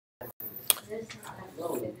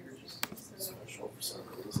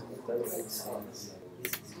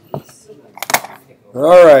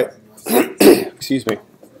All right. Excuse me.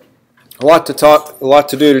 A lot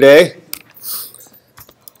to do today.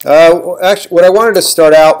 Actually, what I wanted to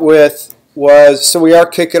start out with was, so we are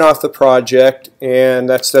kicking off the project, and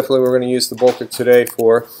that's definitely what we're going to use the bulk of today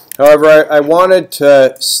for. However, I wanted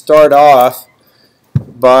to start off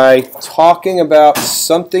by talking about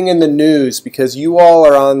something in the news, because you all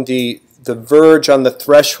are on the verge, on the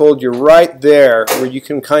threshold. You're right there where you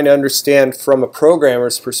can kind of understand from a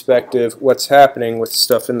programmer's perspective what's happening with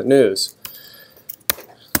stuff in the news.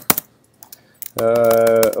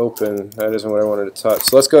 Open. That isn't what I wanted to touch.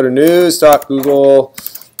 So let's go to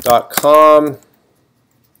news.google.com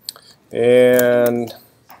and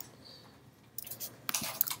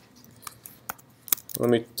let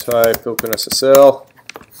me type OpenSSL.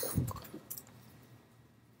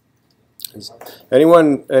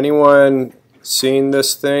 Anyone seen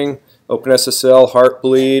this thing? OpenSSL,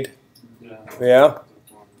 Heartbleed? Yeah?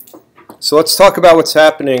 So let's talk about what's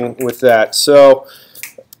happening with that. So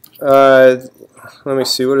let me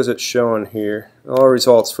see, what is it showing here? All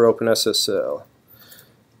results for OpenSSL.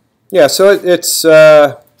 Yeah, so it's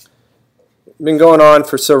been going on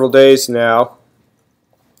for several days now.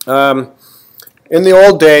 In the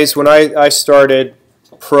old days, when I started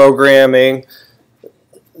programming,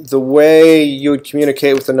 the way you would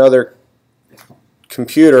communicate with another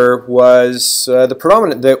computer was, the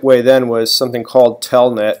predominant way then was something called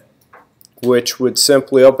Telnet, which would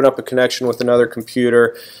simply open up a connection with another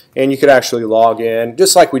computer, and you could actually log in,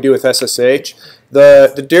 just like we do with SSH.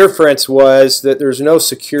 The difference was that there's no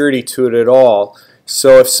security to it at all.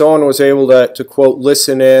 So if someone was able to quote,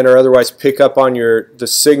 listen in or otherwise pick up on the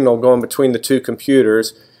signal going between the two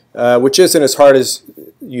computers, which isn't as hard as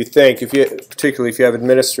you think, particularly if you have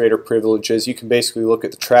administrator privileges, you can basically look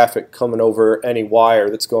at the traffic coming over any wire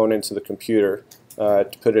that's going into the computer, to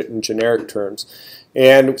put it in generic terms.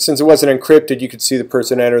 And since it wasn't encrypted, you could see the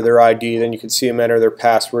person enter their ID, then you could see them enter their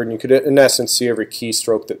password, and you could, in essence, see every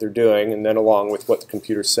keystroke that they're doing, and then along with what the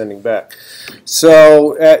computer's sending back.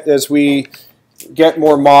 So as we get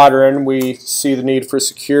more modern, we see the need for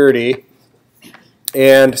security.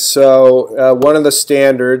 And so one of the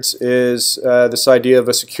standards is this idea of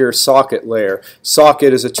a secure socket layer.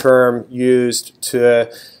 Socket is a term used to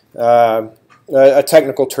a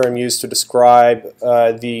technical term used to describe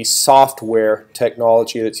the software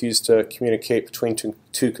technology that's used to communicate between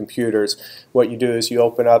two computers. What you do is you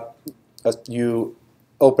open up a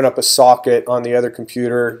socket on the other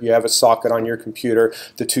computer, you have a socket on your computer,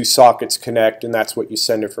 the two sockets connect, and that's what you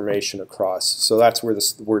send information across. So that's where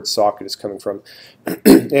the word socket is coming from.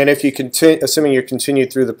 And if you continue, assuming you continue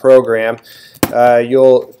through the program,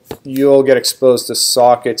 you'll get exposed to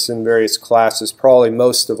sockets in various classes, probably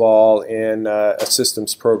most of all in a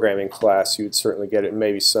systems programming class. You would certainly get it in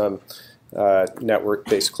maybe some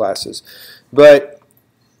network-based classes. But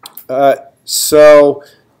so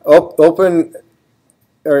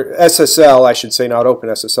SSL, I should say, not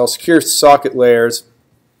OpenSSL, secure socket layers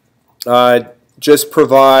just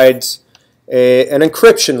provides an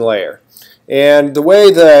encryption layer. And the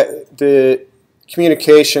way that the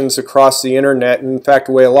communications across the internet, and in fact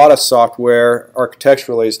the way a lot of software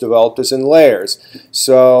architecturally is developed, is in layers.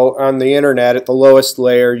 So on the internet, at the lowest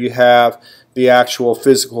layer, you have the actual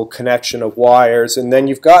physical connection of wires, and then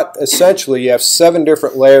you've got, essentially, you have 7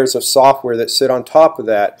 different layers of software that sit on top of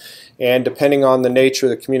that. And depending on the nature of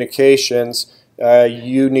the communications,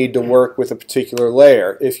 you need to work with a particular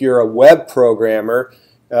layer. If you're a web programmer,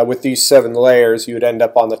 with these 7 layers, you would end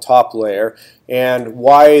up on the top layer. And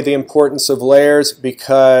why the importance of layers?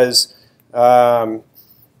 Because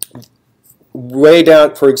way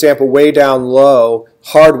down, for example, way down low,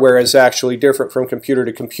 hardware is actually different from computer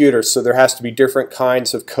to computer, so there has to be different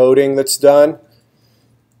kinds of coding that's done.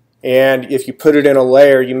 And if you put it in a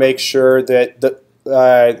layer, you make sure that the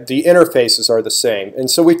interfaces are the same. And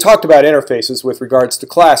so we talked about interfaces with regards to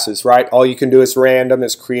classes, right? All you can do is random,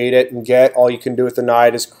 is create it and get. All you can do with the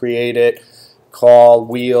knight is create it, call,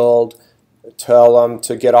 wield, tell them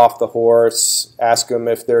to get off the horse, ask them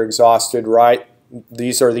if they're exhausted, right?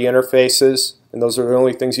 These are the interfaces, and those are the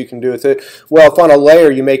only things you can do with it. Well, if on a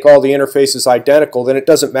layer you make all the interfaces identical, then it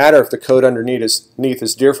doesn't matter if the code underneath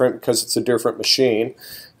is different, because it's a different machine.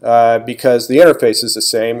 Because the interface is the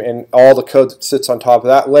same, and all the code that sits on top of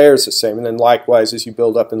that layer is the same. And then likewise, as you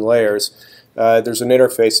build up in layers, there's an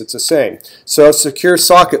interface that's the same. So secure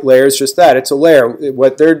socket layer is just that. It's a layer.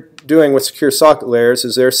 What they're doing with secure socket layers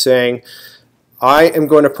is they're saying, I am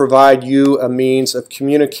going to provide you a means of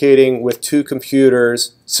communicating with two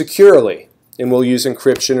computers securely. and we'll use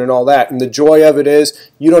encryption and all that. And the joy of it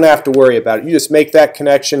is you don't have to worry about it. You just make that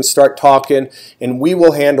connection, start talking, and we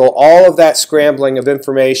will handle all of that scrambling of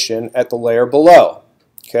information at the layer below.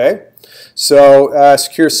 Okay? So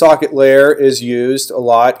secure socket layer is used a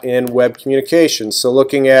lot in web communications. So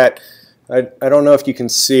looking at, I don't know if you can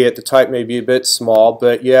see it, the type may be a bit small,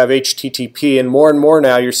 but you have HTTP, and more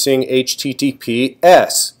now you're seeing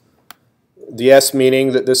HTTPS. The S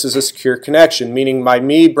meaning that this is a secure connection, meaning by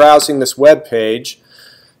me browsing this web page,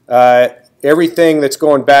 everything that's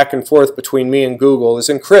going back and forth between me and Google is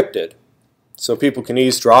encrypted. So people can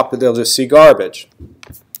eavesdrop, but they'll just see garbage.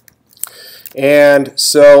 And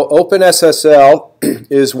so OpenSSL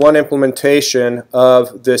is one implementation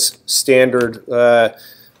of this standard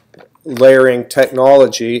layering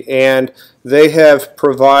technology, and they have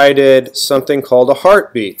provided something called a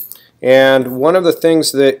heartbeat. And one of the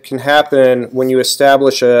things that can happen when you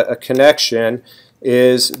establish a connection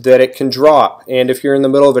is that it can drop. And if you're in the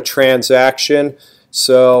middle of a transaction,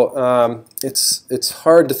 so it's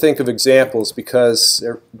hard to think of examples because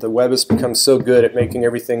the web has become so good at making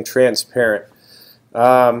everything transparent.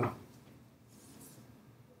 Oh,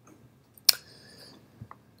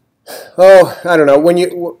 I don't know. When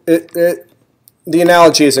the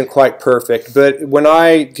analogy isn't quite perfect, but when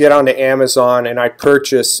I get onto Amazon and I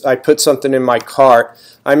put something in my cart,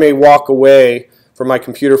 I may walk away from my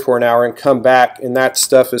computer for an hour and come back, and that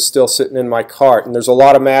stuff is still sitting in my cart. And there's a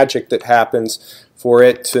lot of magic that happens for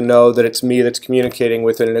it to know that it's me that's communicating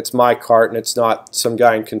with it, and it's my cart, and it's not some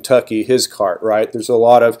guy in Kentucky, his cart, right? There's a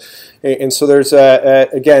lot of, and so there's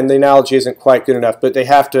again, the analogy isn't quite good enough, but they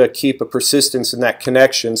have to keep a persistence in that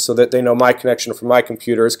connection so that they know my connection from my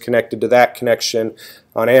computer is connected to that connection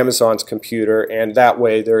on Amazon's computer, and that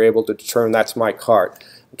way they're able to determine that's my cart.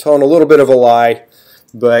 I'm telling a little bit of a lie,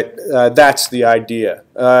 but that's the idea.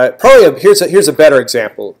 Here's a better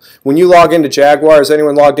example. When you log into Jaguar, has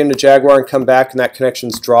anyone logged into Jaguar and come back and that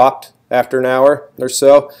connection's dropped after an hour or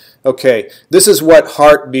so? Okay, this is what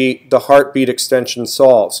the heartbeat extension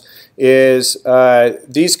solves. Is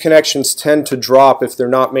these connections tend to drop if they're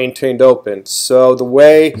not maintained open. So the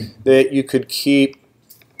way that you could keep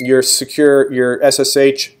your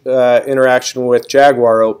SSH interaction with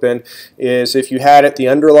Jaguar open is if you had at the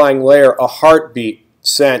underlying layer a heartbeat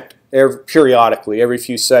sent periodically, every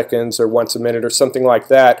few seconds or once a minute or something like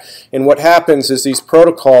that. And what happens is these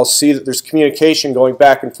protocols see that there's communication going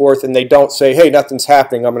back and forth, and they don't say, hey, nothing's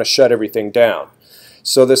happening, I'm going to shut everything down.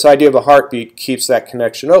 So this idea of a heartbeat keeps that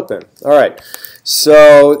connection open. All right,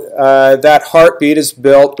 so that heartbeat is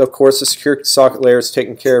built, of course the secure socket layer is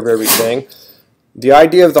taking care of everything. The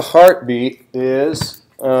idea of the heartbeat is,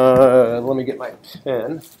 let me get my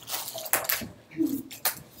pen.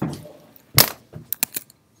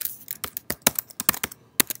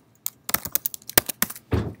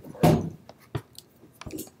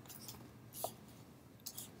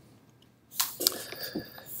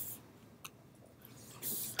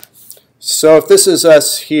 So if this is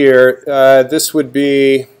us here, this would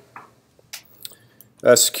be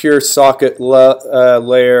a secure socket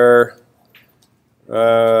layer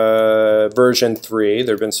version 3.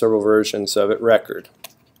 There have been several versions of it, record.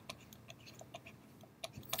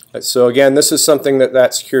 So again, this is something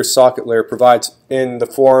that secure socket layer provides in the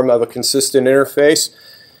form of a consistent interface.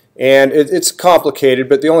 And it's complicated,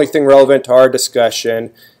 but the only thing relevant to our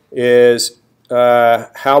discussion is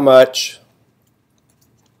how much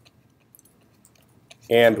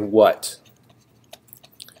and what.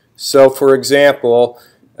 So for example,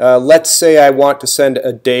 let's say I want to send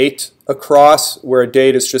a date across, where a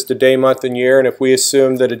date is just a day, month, and year, and if we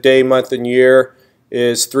assume that a day, month, and year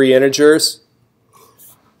is 3 integers,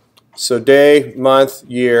 so day, month,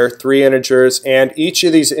 year, 3 integers, and each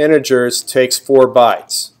of these integers takes 4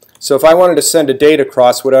 bytes. So if I wanted to send a date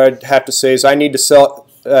across, what I'd have to say is I need to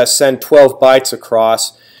send 12 bytes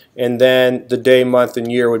across, and then the day, month,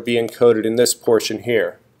 and year would be encoded in this portion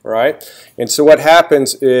here, right? And so what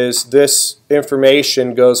happens is this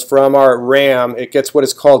information goes from our RAM, it gets what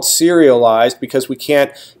is called serialized, because we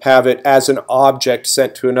can't have it as an object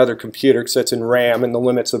sent to another computer because it's in RAM, and the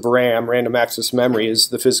limits of RAM, random access memory, is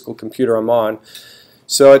the physical computer I'm on.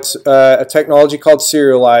 So it's a technology called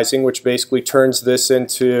serializing, which basically turns this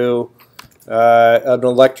into an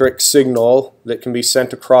electric signal that can be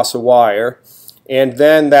sent across a wire. And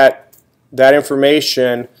then that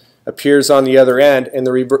information appears on the other end, and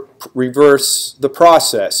reverse the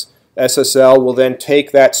process. SSL will then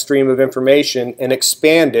take that stream of information and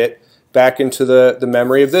expand it back into the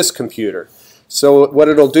memory of this computer. So what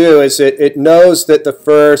it'll do is it knows that the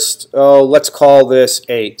first, let's call this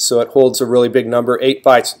 8, so it holds a really big number, 8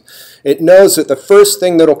 bytes. it knows that the first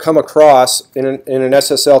thing that will come across in an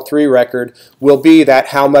SSL3 record will be that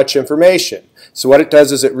how much information. So what it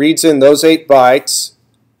does is it reads in those 8 bytes,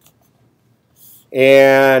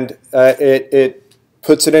 and it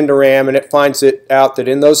puts it into RAM, and it finds it out that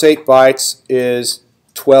in those 8 bytes is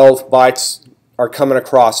 12 bytes are coming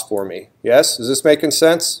across for me. Yes? Is this making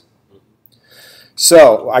sense?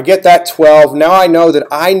 So I get that 12. Now I know that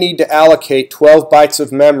I need to allocate 12 bytes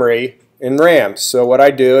of memory in RAM. So what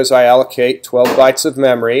I do is I allocate 12 bytes of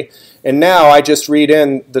memory, and now I just read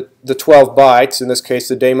in the 12 bytes, in this case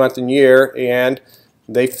the day, month, and year, and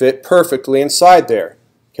they fit perfectly inside there.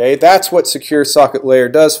 Okay, that's what Secure Socket Layer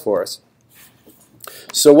does for us.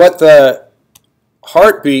 So what the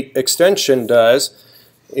heartbeat extension does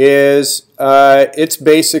is it's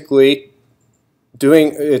basically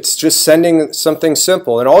it's just sending something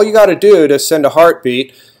simple. And all you got to do to send a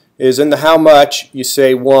heartbeat is in the how much you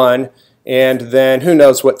say 1, and then who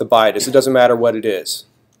knows what the byte is. It doesn't matter what it is.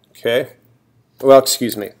 Okay? Well,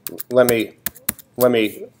 excuse me. Let me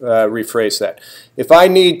rephrase that. If I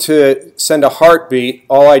need to send a heartbeat,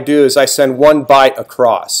 all I do is I send 1 byte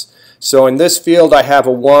across. So in this field I have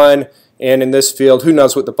a 1, and in this field, who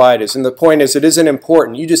knows what the byte is. And the point is, it isn't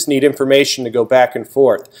important. You just need information to go back and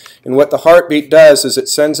forth. And what the heartbeat does is it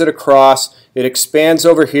sends it across, it expands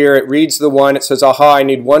over here, it reads the 1, it says, aha, I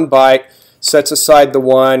need 1 byte, sets aside the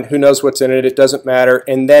 1, who knows what's in it, it doesn't matter,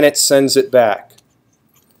 and then it sends it back.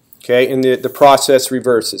 Okay, and the process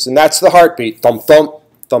reverses. And that's the heartbeat. Thump, thump,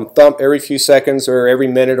 thump, thump, every few seconds or every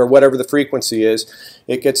minute or whatever the frequency is,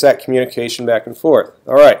 it gets that communication back and forth.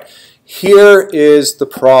 All right, here is the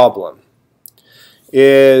problem.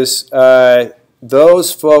 Is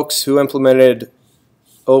those folks who implemented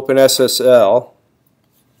OpenSSL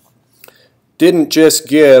didn't just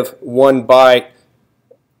give 1 byte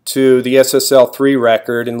to the SSL3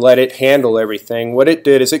 record and let it handle everything. What it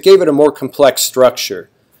did is it gave it a more complex structure,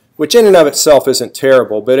 which in and of itself isn't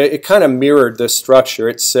terrible, but it kind of mirrored this structure.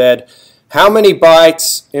 It said, how many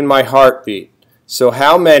bytes in my heartbeat? So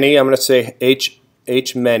how many, I'm going to say H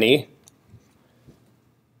many,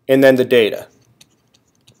 and then the data.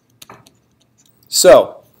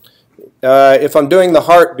 So, if I'm doing the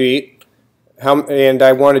heartbeat, and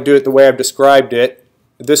I want to do it the way I've described it,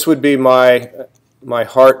 this would be my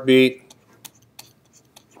heartbeat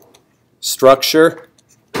structure.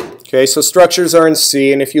 Okay, so structures are in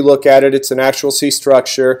C, and if you look at it, it's an actual C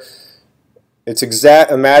structure. It's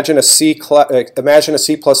exact. Imagine a C class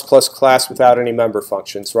without any member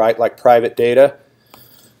functions, right? Like private data.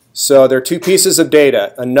 So there are 2 pieces of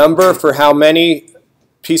data: a number for how many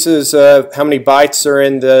pieces of how many bytes are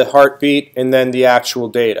in the heartbeat, and then the actual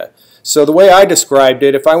data. So the way I described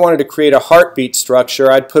it, if I wanted to create a heartbeat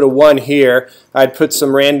structure, I'd put a 1 here, I'd put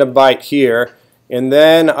some random byte here, and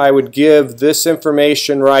then I would give this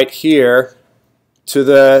information right here to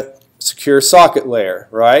the secure socket layer,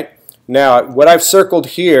 right? Now, what I've circled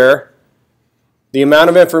here, the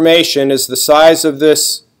amount of information is the size of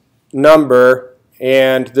this number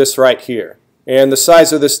and this right here. And the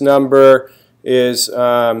size of this number is 2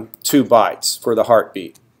 bytes for the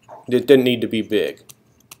heartbeat. It didn't need to be big.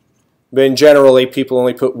 But generally, people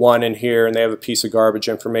only put 1 in here, and they have a piece of garbage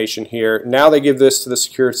information here. Now they give this to the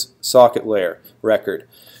secure socket layer record.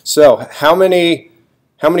 So how many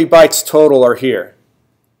bytes total are here?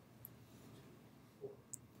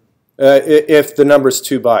 If the number is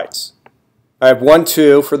 2 bytes. I have 1,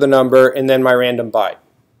 2 for the number, and then my random byte.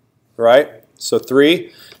 Right? So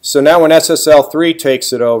 3. So now when SSL3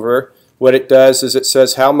 takes it over, what it does is it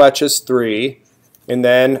says how much is 3, and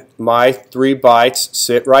then my 3 bytes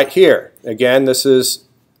sit right here. Again,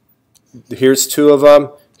 here's 2 of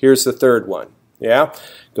them, here's the 3rd one. Yeah?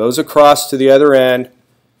 Goes across to the other end,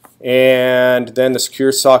 and then the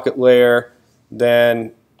secure socket layer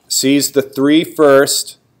then sees the 3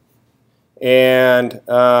 first and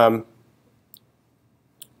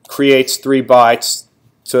creates 3 bytes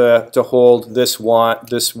to hold this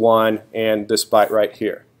one, and this byte right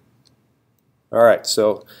here. All right,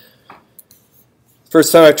 so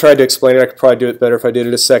first time I tried to explain it, I could probably do it better if I did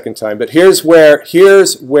it a second time. But here's where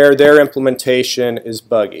their implementation is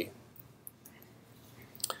buggy.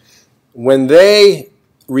 When they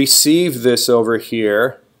receive this over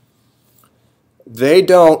here, they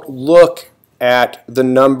don't look at the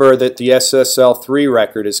number that the SSL3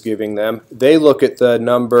 record is giving them. They look at the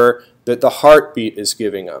number that the heartbeat is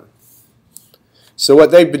giving them. So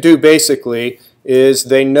what they do basically is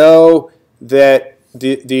they know that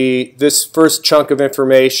this first chunk of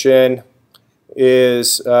information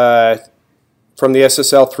is from the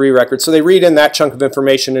SSL3 record. So they read in that chunk of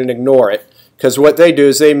information and ignore it, Because what they do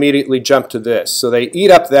is they immediately jump to this. So they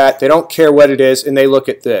eat up that, they don't care what it is, and they look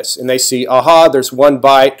at this. And they see, aha, there's 1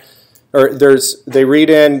 byte, or they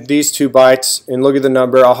read in these 2 bytes and look at the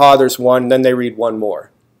number, aha, there's 1, then they read 1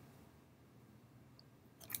 more.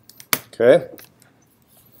 Okay?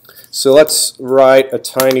 So let's write a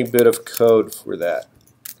tiny bit of code for that.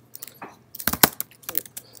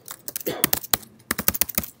 You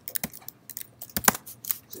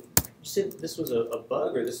said this was a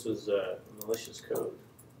bug, or this was malicious code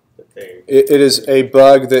that they? It is a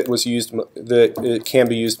bug that was used, that it can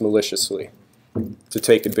be used maliciously to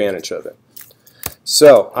take advantage of it.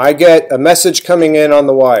 So I get a message coming in on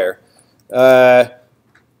the wire.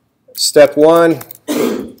 Step 1,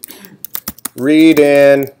 read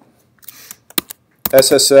in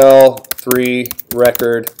SSL3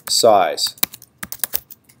 record size.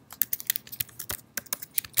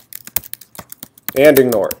 And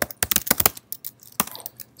ignore it.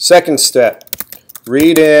 Second step,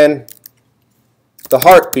 read in the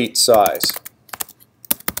heartbeat size.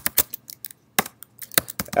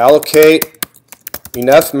 Allocate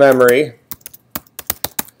enough memory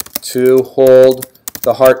to hold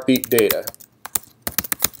the heartbeat data.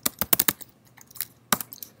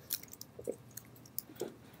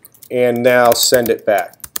 And now send it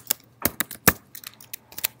back.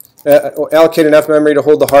 Allocate enough memory to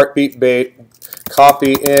hold the heartbeat data.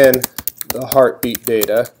 Copy in the heartbeat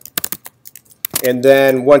data, and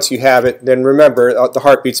then once you have it, then remember the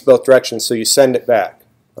heartbeat's both directions, so you send it back.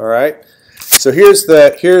 All right. So here's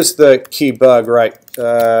the key bug. Right.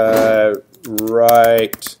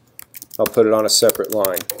 Right. I'll put it on a separate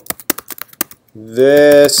line.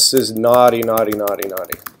 This is naughty, naughty, naughty,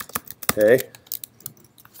 naughty. Okay.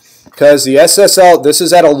 Because the SSL, this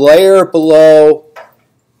is at a layer below.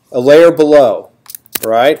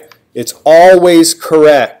 Right. It's always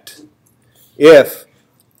correct if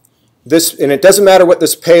this, and it doesn't matter what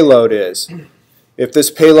this payload is. If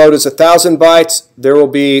this payload is 1,000 bytes, there will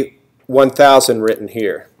be 1,000 written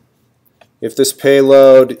here. If this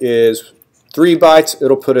payload is 3 bytes,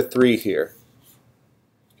 it'll put a 3 here.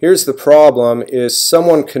 Here's the problem, is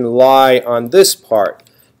someone can lie on this part.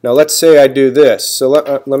 Now let's say I do this. So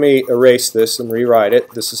let me erase this and rewrite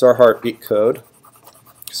it. This is our heartbeat code,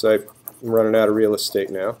 because I'm running out of real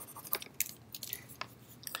estate now.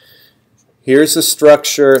 Here's the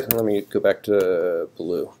structure. Let me go back to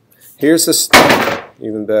blue. Here's the,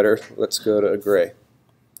 even better, let's go to a gray.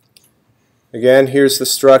 Again, here's the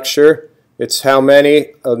structure. It's how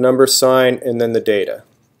many, a number sign, and then the data.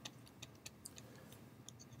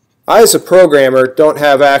 I, as a programmer, don't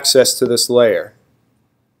have access to this layer.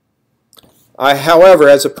 However,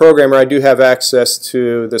 as a programmer, I do have access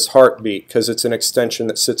to this heartbeat because it's an extension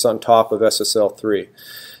that sits on top of SSL3.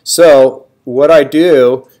 So what I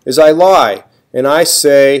do is I lie, and I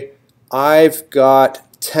say I've got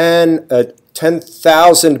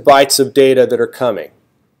 10,000 bytes of data that are coming.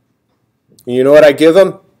 And you know what I give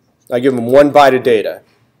them? I give them 1 byte of data.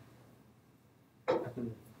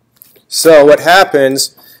 So what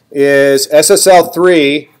happens is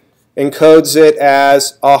SSL3 encodes it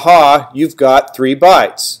as, aha, you've got 3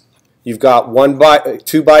 bytes. You've got 1 byte,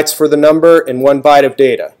 2 bytes for the number and 1 byte of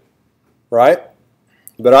data, right?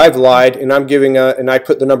 But I've lied, and I'm giving and I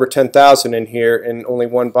put the number 10,000 in here and only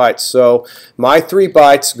 1 byte. So my 3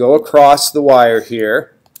 bytes go across the wire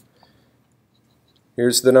here.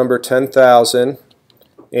 Here's the number 10,000,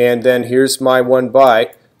 and then here's my 1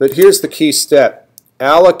 byte. But here's the key step.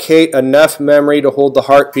 Allocate enough memory to hold the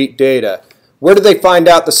heartbeat data. Where did they find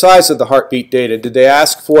out the size of the heartbeat data? Did they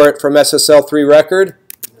ask for it from SSL3 record?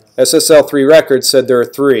 SSL3 record said there are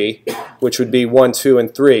 3, which would be 1, 2,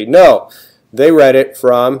 and 3. No. They read it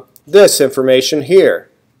from this information here.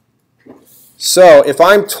 So if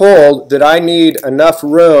I'm told that I need enough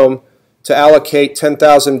room to allocate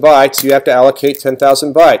 10,000 bytes, you have to allocate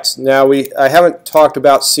 10,000 bytes. Now I haven't talked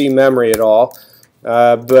about C memory at all,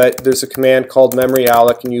 but there's a command called memory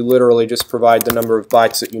alloc, and you literally just provide the number of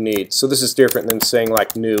bytes that you need. So this is different than saying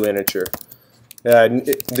like new integer.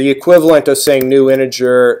 The equivalent of saying new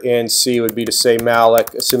integer in C would be to say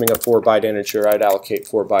malloc, assuming a 4-byte integer, I'd allocate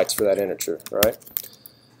 4 bytes for that integer, right?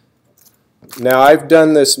 Now I've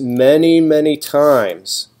done this many, many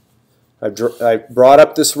times. I've brought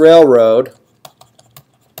up this railroad.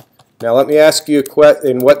 Now let me ask you a question,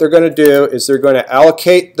 and what they're going to do is they're going to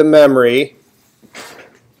allocate the memory,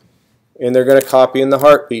 and they're going to copy in the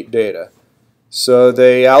heartbeat data. So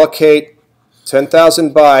they allocate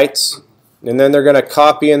 10,000 bytes, and then they're going to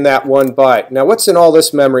copy in that 1 byte. Now what's in all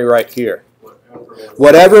this memory right here?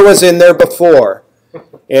 Whatever was in there before.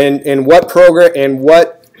 And what program and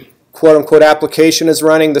what quote-unquote application is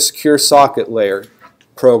running? The secure socket layer.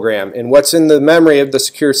 program. And what's in the memory of the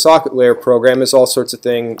secure socket layer program is all sorts of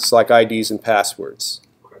things like IDs and passwords.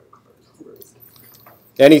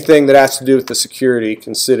 Anything that has to do with the security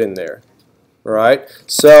can sit in there. All right?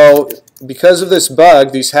 So because of this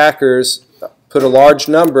bug, these hackers put a large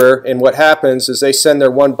number, and what happens is they send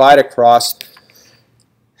their 1 byte across.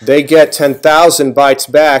 They get 10,000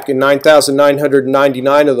 bytes back, and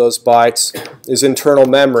 9,999 of those bytes is internal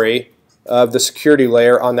memory of the security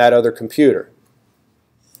layer on that other computer.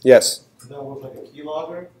 Yes? Is that almost like a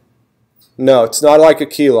keylogger? No, it's not like a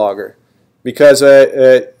keylogger. Because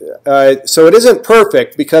so it isn't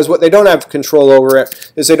perfect, because what they don't have control over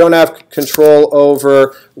is they don't have control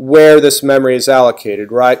over where this memory is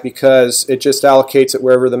allocated, right? Because it just allocates it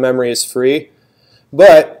wherever the memory is free.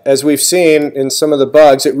 But as we've seen in some of the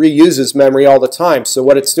bugs, it reuses memory all the time. So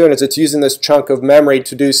what it's doing is it's using this chunk of memory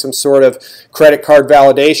to do some sort of credit card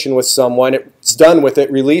validation with someone. It's done with it,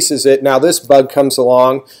 releases it. Now this bug comes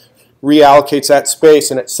along, reallocates that space,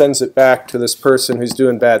 and it sends it back to this person who's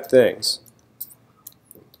doing bad things.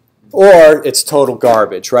 Or it's total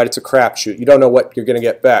garbage, right? It's a crapshoot. You don't know what you're going to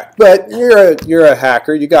get back. But you're a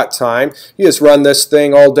hacker. You got time. You just run this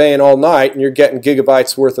thing all day and all night, and you're getting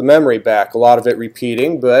gigabytes worth of memory back. A lot of it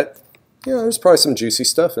repeating, but you know, there's probably some juicy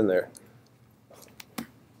stuff in there.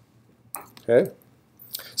 Okay.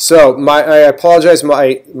 So I apologize.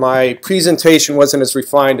 My presentation wasn't as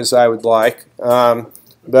refined as I would like,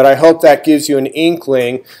 but I hope that gives you an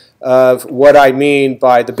inkling of what I mean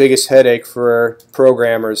by the biggest headache for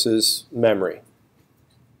programmers is memory.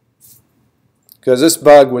 Because this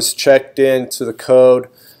bug was checked into the code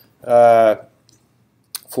for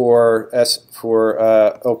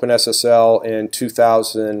OpenSSL in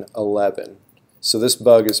 2011. So this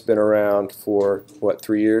bug has been around for, what,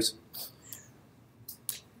 3 years?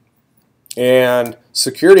 And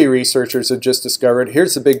security researchers have just discovered,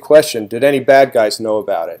 here's the big question, did any bad guys know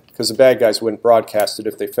about it? Because the bad guys wouldn't broadcast it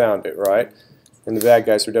if they found it, right? And the bad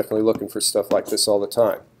guys are definitely looking for stuff like this all the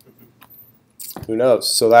time. Who knows?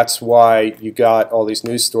 So that's why you got all these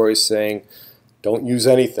news stories saying, don't use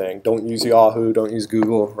anything. Don't use Yahoo, don't use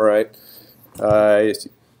Google, right?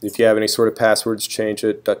 If you have any sort of passwords, change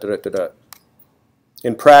it,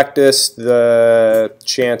 In practice, the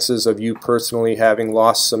chances of you personally having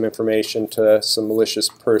lost some information to some malicious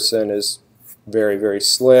person is very, very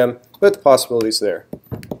slim, but the possibility is there.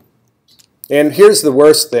 And here's the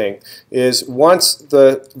worst thing, is once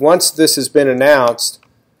this has been announced,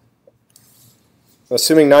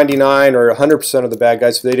 assuming 99 or 100% of the bad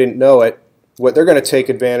guys, if they didn't know it, what they're going to take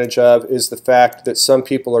advantage of is the fact that some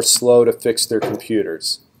people are slow to fix their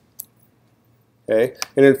computers. Okay?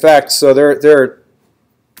 And in fact, so there are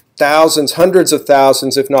thousands, hundreds of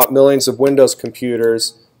thousands, if not millions of Windows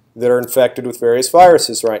computers that are infected with various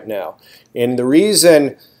viruses right now. And the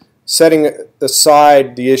reason, setting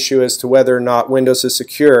aside the issue as to whether or not Windows is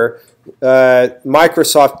secure,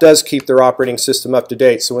 Microsoft does keep their operating system up to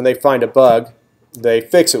date. So when they find a bug, they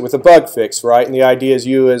fix it with a bug fix, right? And the idea is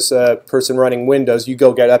you as a person running Windows, you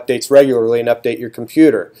go get updates regularly and update your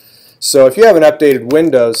computer. So if you have an updated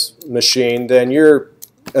Windows machine, then you're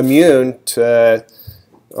immune to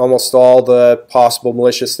almost all the possible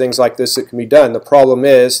malicious things like this that can be done. The problem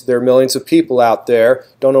is there are millions of people out there,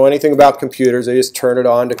 don't know anything about computers, they just turn it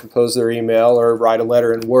on to compose their email or write a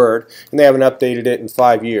letter in Word, and they haven't updated it in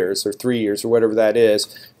 5 years or 3 years or whatever that is.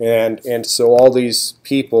 And so all these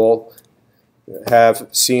people have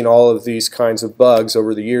seen all of these kinds of bugs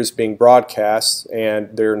over the years being broadcast,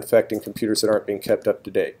 and they're infecting computers that aren't being kept up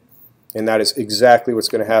to date. And that is exactly what's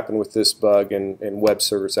going to happen with this bug and web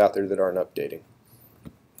servers out there that aren't updating.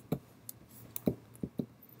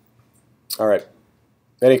 All right.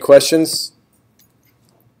 Any questions?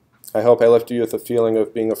 I hope I left you with a feeling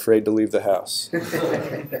of being afraid to leave the house. To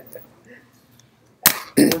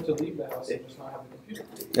leave the house and just not have a computer.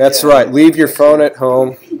 That's right. Leave your phone at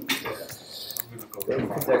home.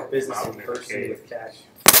 Conduct business in person with cash.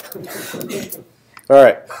 All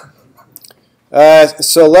right.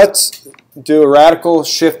 So let's do a radical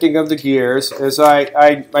shifting of the gears. As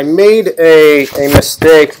I made a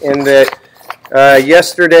mistake in that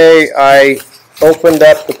yesterday I opened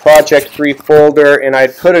up the Project 3 folder and I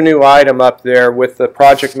put a new item up there with the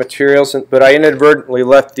project materials, but I inadvertently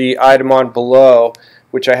left the item on below,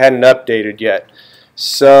 which I hadn't updated yet.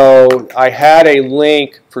 So I had a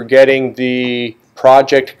link for getting the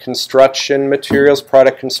project construction materials,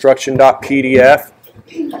 productconstruction.pdf.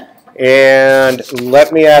 And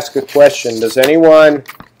let me ask a question. Does anyone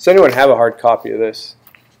have a hard copy of this?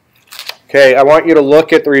 Okay, I want you to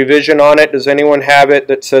look at the revision on it. Does anyone have it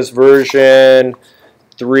that says version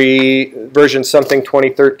something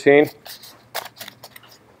 2013?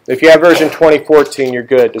 If you have version 2014, you're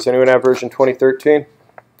good. Does anyone have version 2013?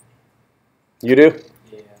 You do?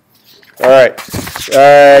 Yeah. All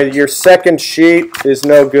right. Your second sheet is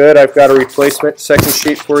no good. I've got a replacement second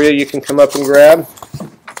sheet for you. You can come up and grab.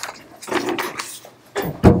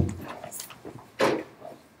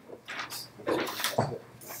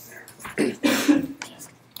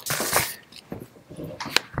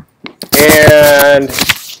 And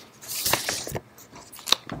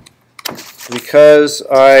because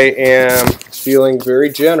I am feeling very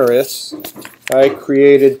generous, I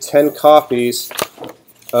created 10 copies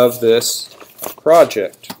of this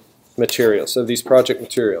project materials, of these project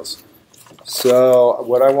materials. So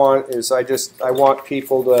what I want is I want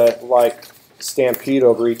people to like stampede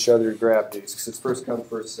over each other to grab these, because it's first come,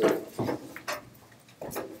 first served.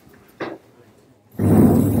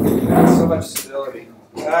 Not so much civility.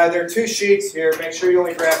 There are 2 sheets here. Make sure you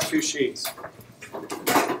only grab 2 sheets.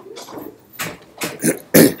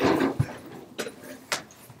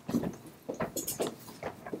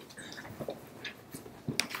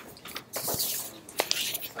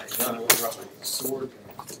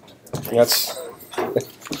 That's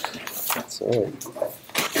all right.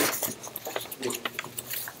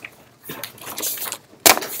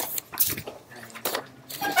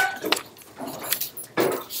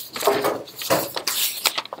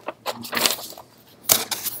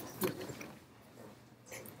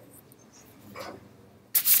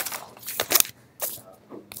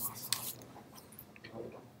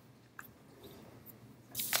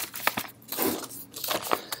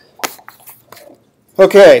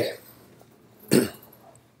 Okay.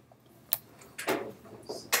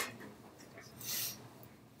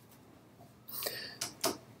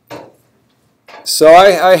 So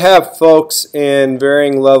I have folks in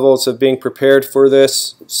varying levels of being prepared for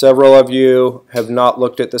this. Several of you have not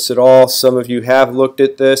looked at this at all. Some of you have looked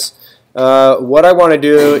at this. What I want to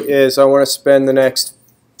do is I want to spend the next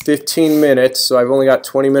 15 minutes, so I've only got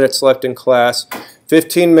 20 minutes left in class.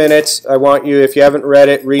 15 minutes, I want you, if you haven't read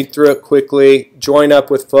it, read through it quickly, join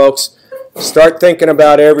up with folks, start thinking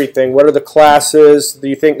about everything. What are the classes that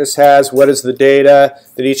you think this has? What is the data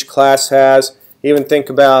that each class has? Even think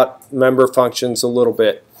about member functions a little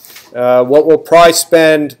bit. What we'll probably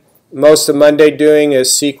spend most of Monday doing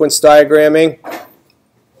is sequence diagramming.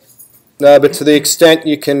 But to the extent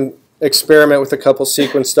you can experiment with a couple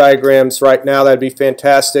sequence diagrams right now, that'd be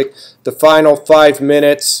fantastic. The final 5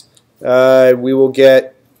 minutes, we will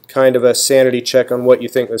get kind of a sanity check on what you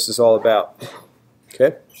think this is all about.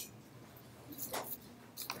 Okay?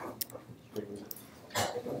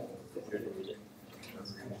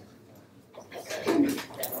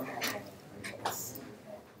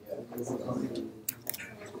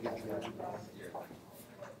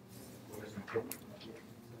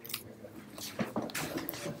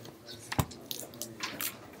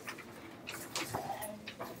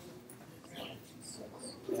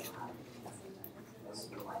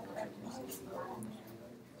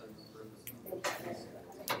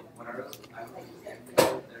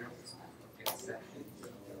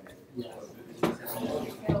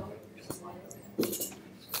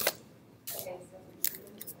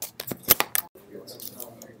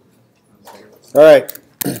 All right.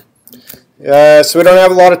 So we don't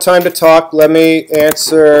have a lot of time to talk. Let me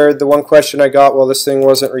answer the one question I got while this thing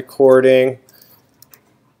wasn't recording,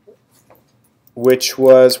 which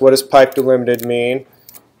was, what does pipe delimited mean?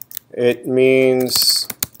 It means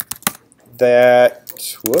that,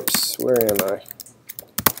 whoops, where am I?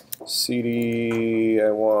 CD,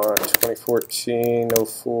 I want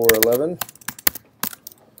 2014-04-11.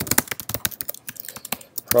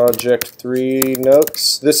 Project 3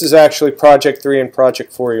 notes. This is actually Project 3 and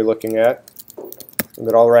Project 4 you're looking at.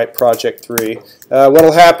 But I'll write Project 3. What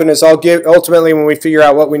will happen is ultimately when we figure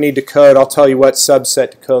out what we need to code, I'll tell you what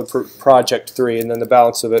subset to code for Project 3, and then the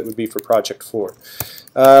balance of it would be for Project 4.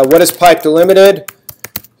 What is pipe delimited?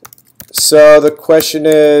 So the question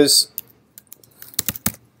is,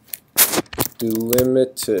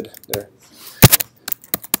 delimited. There.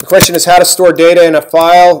 The question is how to store data in a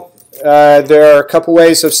file. There are a couple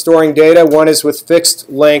ways of storing data. One is with fixed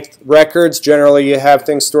length records. Generally you have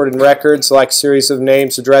things stored in records like series of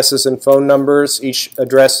names, addresses, and phone numbers. Each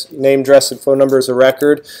name, address, and phone number is a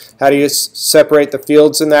record. How do you separate the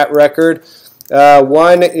fields in that record?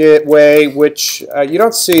 One way which you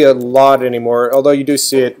don't see a lot anymore, although you do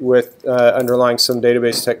see it with underlying some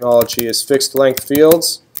database technology, is fixed length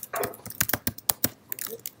fields.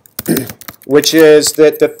 Which is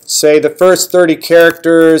that, say, the first 30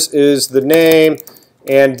 characters is the name,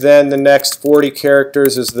 and then the next 40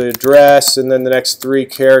 characters is the address, and then the next 3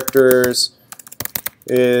 characters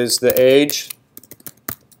is the age.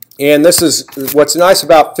 And this is what's nice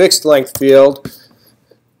about fixed length field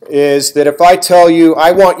is that if I tell you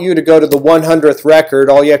I want you to go to the 100th record,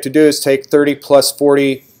 all you have to do is take 30 plus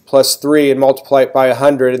 40 plus 3 and multiply it by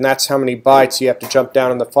 100, and that's how many bytes you have to jump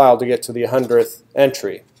down in the file to get to the 100th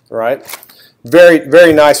entry, right? Very,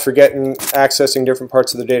 very nice for accessing different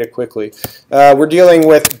parts of the data quickly. We're dealing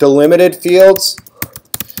with delimited fields,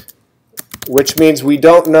 which means we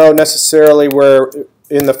don't know necessarily where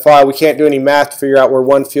in the file, we can't do any math to figure out where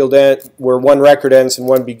one record ends and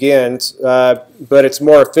one begins, but it's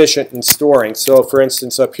more efficient in storing. So for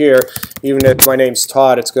instance up here, even if my name's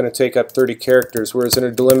Todd, it's going to take up 30 characters, whereas in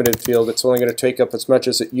a delimited field it's only going to take up as much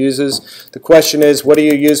as it uses. The question is, what do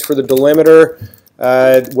you use for the delimiter?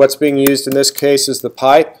 What's being used in this case is the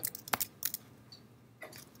pipe.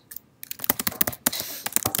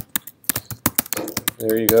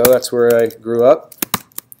 There you go, that's where I grew up.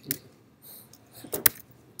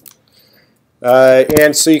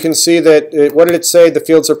 And so you can see that, what did it say? The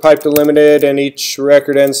fields are pipe delimited and each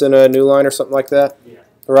record ends in a new line or something like that? Yeah.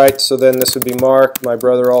 Right, so then this would be Mark. My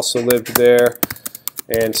brother also lived there,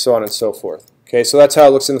 and so on and so forth. Okay, so that's how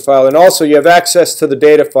it looks in the file. And also you have access to the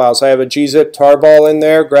data files. I have a gzip tarball in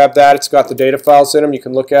there. Grab that. It's got the data files in them. You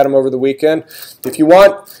can look at them over the weekend. If you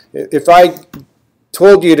want, if I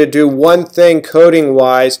told you to do one thing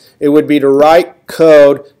coding-wise, it would be to write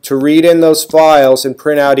code to read in those files and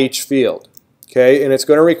print out each field. Okay, and it's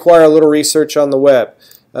going to require a little research on the web.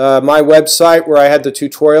 My website, where I had the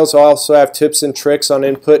tutorials, I also have tips and tricks on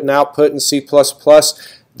input and output in C++.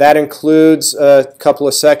 That includes a couple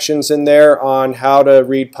of sections in there on how to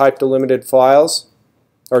read pipe delimited files,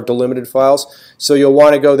 or delimited files. So you'll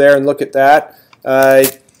want to go there and look at that.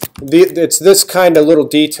 It's this kind of little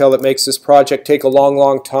detail that makes this project take a long,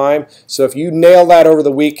 long time. So if you nail that over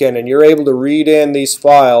the weekend and you're able to read in these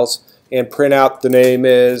files and print out the name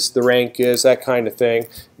is, the rank is, that kind of thing,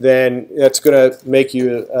 then that's going to make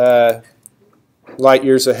you light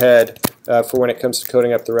years ahead for when it comes to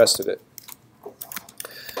coding up the rest of it.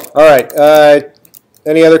 All right,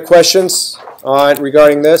 any other questions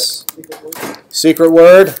regarding this? Secret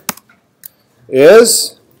word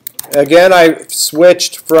is, again, I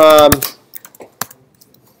switched from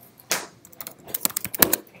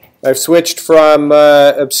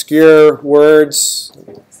obscure words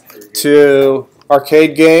to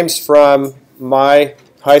arcade games from my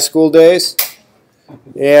high school days.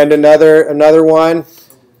 And another one,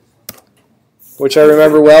 which I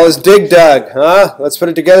remember well, is Dig Dug. Huh? Let's put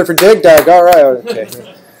it together for Dig Dug. All right. Okay.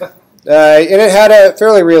 And it had a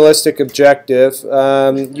fairly realistic objective.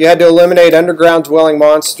 You had to eliminate underground dwelling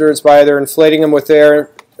monsters by either inflating them with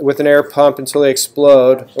an air pump until they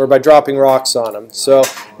explode, or by dropping rocks on them. So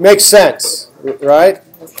makes sense, right?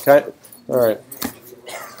 Okay. All right.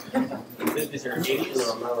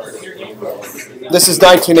 This is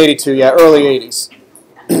 1982, yeah, early 80s.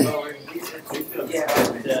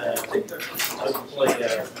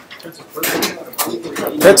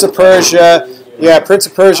 Prince of Persia, yeah, Prince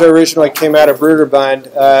of Persia originally came out of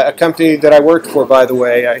Broederbund, a company that I worked for, by the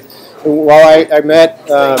way. While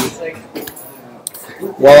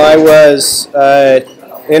I was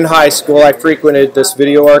in high school, I frequented this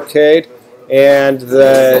video arcade, and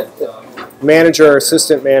the manager or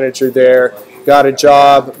assistant manager there got a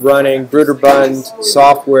job running Broederbund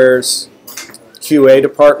Software's QA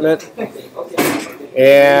department,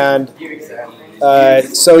 and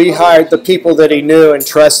so he hired the people that he knew and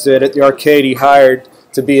trusted at the arcade. He hired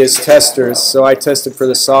to be his testers, so I tested for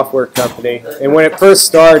the software company. And when it first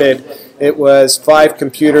started, it was 5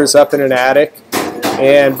 computers up in an attic,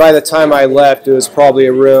 and by the time I left, it was probably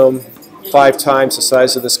a room 5 times the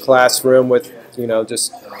size of this classroom with, you know,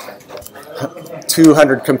 just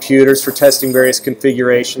 200 computers for testing various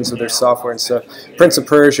configurations of their software and stuff. Prince of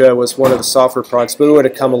Persia was one of the software products, but it would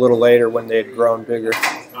have come a little later when they had grown bigger.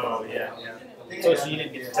 Oh, yeah. So you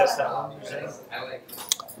didn't get to test that one, you're saying?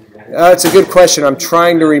 It's a good question. I'm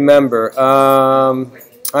trying to remember.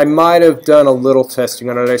 I might have done a little testing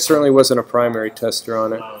on it. I certainly wasn't a primary tester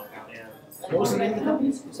on it. Oh, yeah. What was the name of the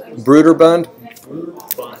company? Broederbund.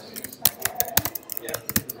 Broederbund.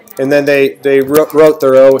 And then they wrote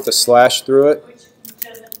their O with a slash through it,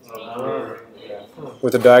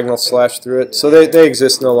 with a diagonal slash through it. So they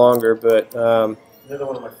exist no longer, but Another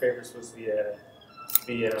one of my favorites was the